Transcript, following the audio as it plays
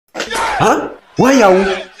Huh? Why you?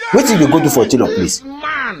 What did you go do for tailor place?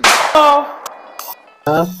 Oh.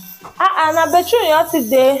 Huh? Na between you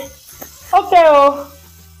today. Okay, oh.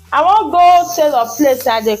 I won't go tailor place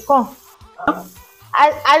at the come.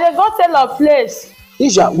 I dey go tailor place.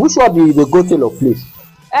 Isha, which one be the go tailor place?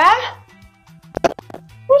 Eh?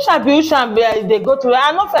 Which one be they go to?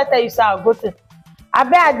 I no fit tell you say I go to.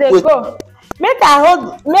 Abeg I dey go. Make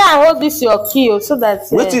I hold this your key so that.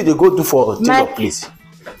 What did they go do for tailor place?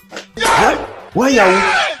 Huh? Why you?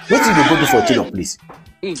 What did they go do for tailor place?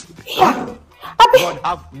 Yeah.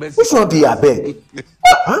 Which one be abeg?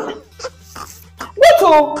 Huh? Wait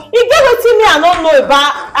oh, you get wetin me I no know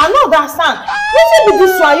about. I no understand. Wetin be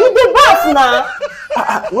this one? You dey baff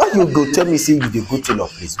na. Why you go tell me say you dey go tailor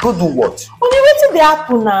place? Go do what? Only wetin dey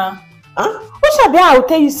happen na. Huh? Which one be I will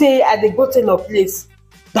tell you say I dey go tailor place?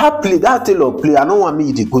 That tailor play, I don't want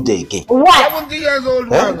me to go there again. Why? 70 years old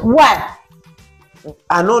man. Why?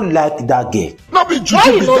 I don't like that girl. Not be juju.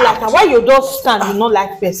 Why you no like am? Why you just stand you no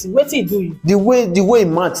like person? Wetin e do you? The way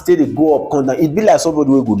man stay dey go up come down, it be like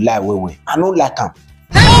somebody wey go lie well. I don't like am.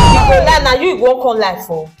 You go lie na you go come lie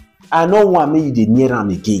for. I don't want me to near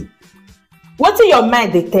am again. Wetin your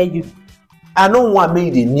mind dey tell you? I don't want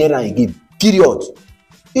me to near am again. Period.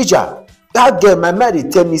 Ija, that girl, my mind dey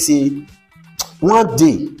tell me say one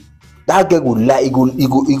day that girl go lie. He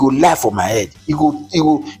go lie for my head. He go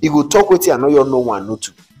talk wetin I know you no want no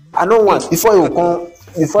to. I don't want before the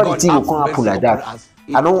thing will come happen like that.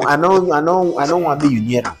 I don't want me you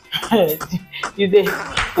near am. You dey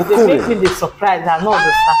make me dey surprise. I no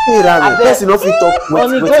understand. Hey, Rami, person no fit talk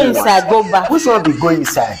Only go inside, go back. Which one be go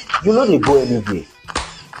inside? You know they go anywhere.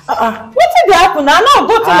 Wetin dey happen? I no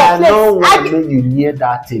go to your place. I no want make you near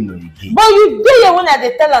that tailor again. But you dey here when I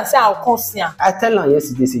dey tell am say I go come see am. I tell am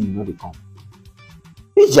yesterday say you no dey come.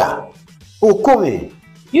 Ija, come here.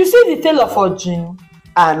 You see the tailor for gym?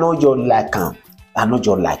 I know you like am. I know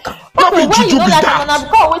you like am. Okay, why you no like am na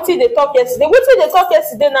because wetin dey talk yesterday? Wetin dey talk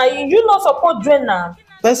yesterday na you no suppose join am.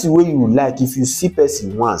 Person wey you like, if you see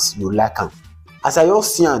person once, you like am. As I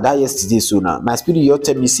just see am that yesterday so now, my spirit just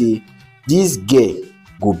tell me say this girl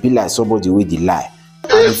go be like somebody wey dey lie.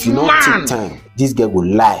 And if you no take time, this girl go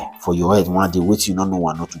lie for your head one day wetin you no know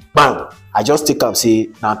one or two. Bam! I just take am say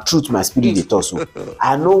na truth my spirit dey talk so.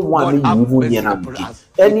 I no want make you even near am again.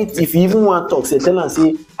 If you even want talk, say tell am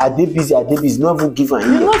say I dey busy, no even give am.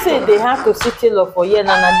 You know say they have to see tailor for here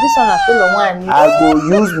na this one na tailor one I need. I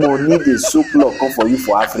go use money dey sew cloth come for you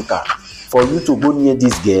for Africa. For you to go near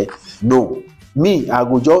this girl, no. Me, I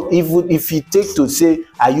go just even if it take to say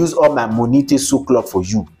I use all my money to sew cloth for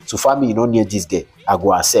you. So for me, you no near this girl, I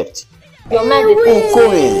go accept. Your mind dey think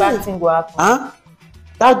say bad thing go happen. Huh?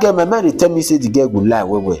 That girl, my mind dey tell me say the girl go lie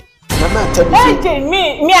well. My mind tell me say. Hey,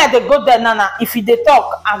 me I dey go there now. If you dey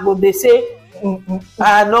talk, I go dey say.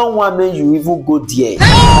 I no want make you even go there.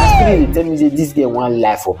 My spirit dey tell me say this girl wan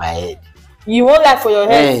lie for my head. You wan lie for your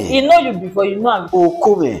head? He know you before you know am.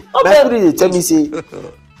 Come here. My spirit dey tell me say.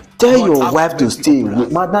 Tell your wife to stay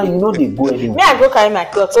with madam, you know they go anywhere. Me I go carry my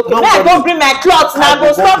cloth. Okay, me I go bring my cloth now.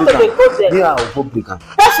 Go stop to dey go there. Me I go bring am.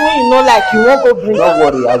 Person wey you no like, you wan go bring am.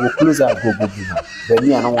 Don't worry, I go close her, go bring am. But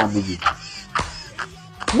me I no wan make you.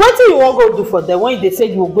 Wetin you wan go do for them when you dey say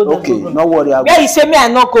you go there? Okay, no worry. Where you say me I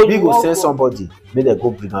no go, we you go send somebody make dem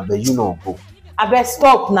go bring am, but you no go. Abeg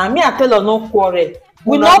stop na. Me and tailor no quarrel.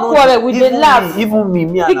 We no quarrel, we dey laugh. Even me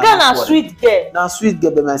the girl na sweet girl. Na sweet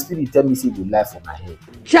girl, but my spirit tell me say you lie for my head.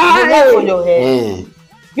 You lie for your head.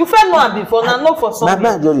 You fit know am before, na no for something. My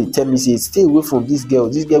mind just dey tell me say stay away from this girl.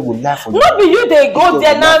 This girl go lie for you. No be you dey go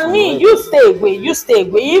there, na me. You stay away.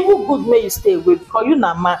 Even good make you stay away because you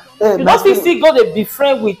na man. You no fit still go dey be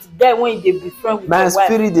friend with them when you dey be friend with your wife. My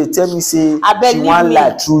spirit dey tell me say she wan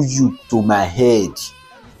lie through you to my head.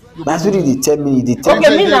 My spirit dey tell me,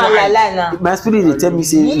 okay, me na lie now. My spirit dey tell me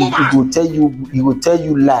say he go tell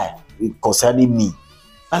you lie concerning me.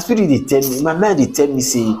 My spirit dey tell me, my mind dey tell me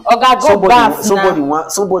say somebody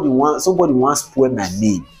want spoil my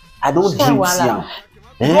name. I don't dream see am.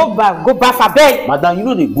 Go back abeg. Madam, you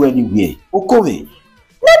no dey go anywhere. Come here.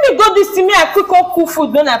 Let me go this to me. I quick up cook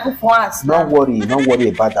food when I cook for us. No worry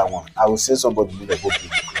about that one. I will send somebody to go bring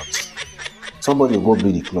the cloth. Somebody will go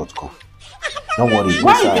bring the cloth come. Don't worry.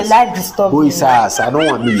 Why you dey like disturb me? Go inside. I don't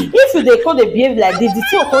want me. If you dey come dey behave like this, the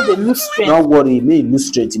thing go dey lose strength. Don't worry, me lose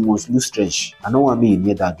strength, you must lose strength. I don't want me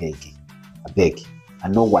near that girl again. I beg. I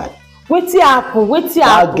know why. Wetin happen?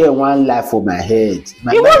 That girl wan lie for my head.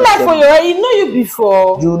 You wan lie for your head? You know you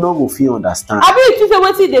before. You no go fit understand. Abi you think say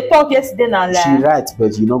wetin dey talk yesterday na lie? She right,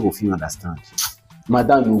 but you no go fit understand.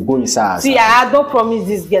 madam, you go inside house. See, I don't promise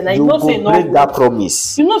this girl. Now, you know go say break no. that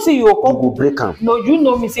promise. You know say you You go break am. No, you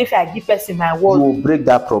know me say if I give person my word. You go break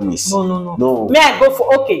that promise. No. May I go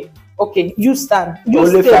for okay, you stand. You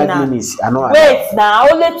only stay 5 now. minutes. I know. Wait now,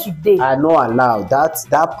 only today. I no allow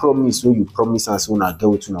that promise wey you promise am say una get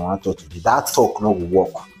wetin una wan talk today. That talk no go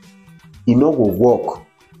work. E no go work.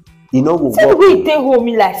 E no go work. See the way you take hold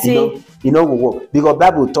me like say. E no go work because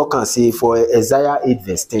Bible talk am say for Isaiah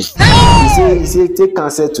 8:10. He say take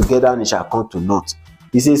counsel together and it shall come to naught.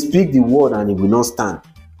 He say speak the word and it will not stand.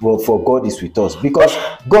 But for God is with us because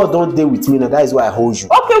God don't deal with me now. That is why I hold you.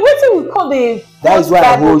 Okay, wetin we call the. That is why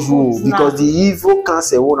I hold you because the evil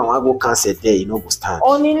counsel wey una wan go cancel there, e no go stand.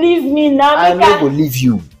 Only leave me now. I no go leave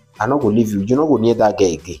you. I no go leave you. You no go near that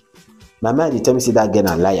girl again. My mind dey tell me say that girl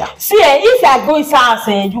na liar. See, if I go inside house,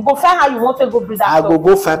 you go find how you want to go bring that. I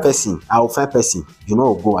go find person. I will find person. You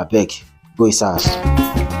no go abeg. Go inside house.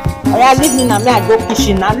 Oya, leave me now. May I go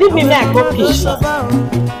kitchen now. Leave me, may I go kitchen.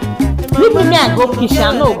 Leave me, may I go kitchen.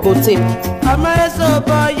 I no go take.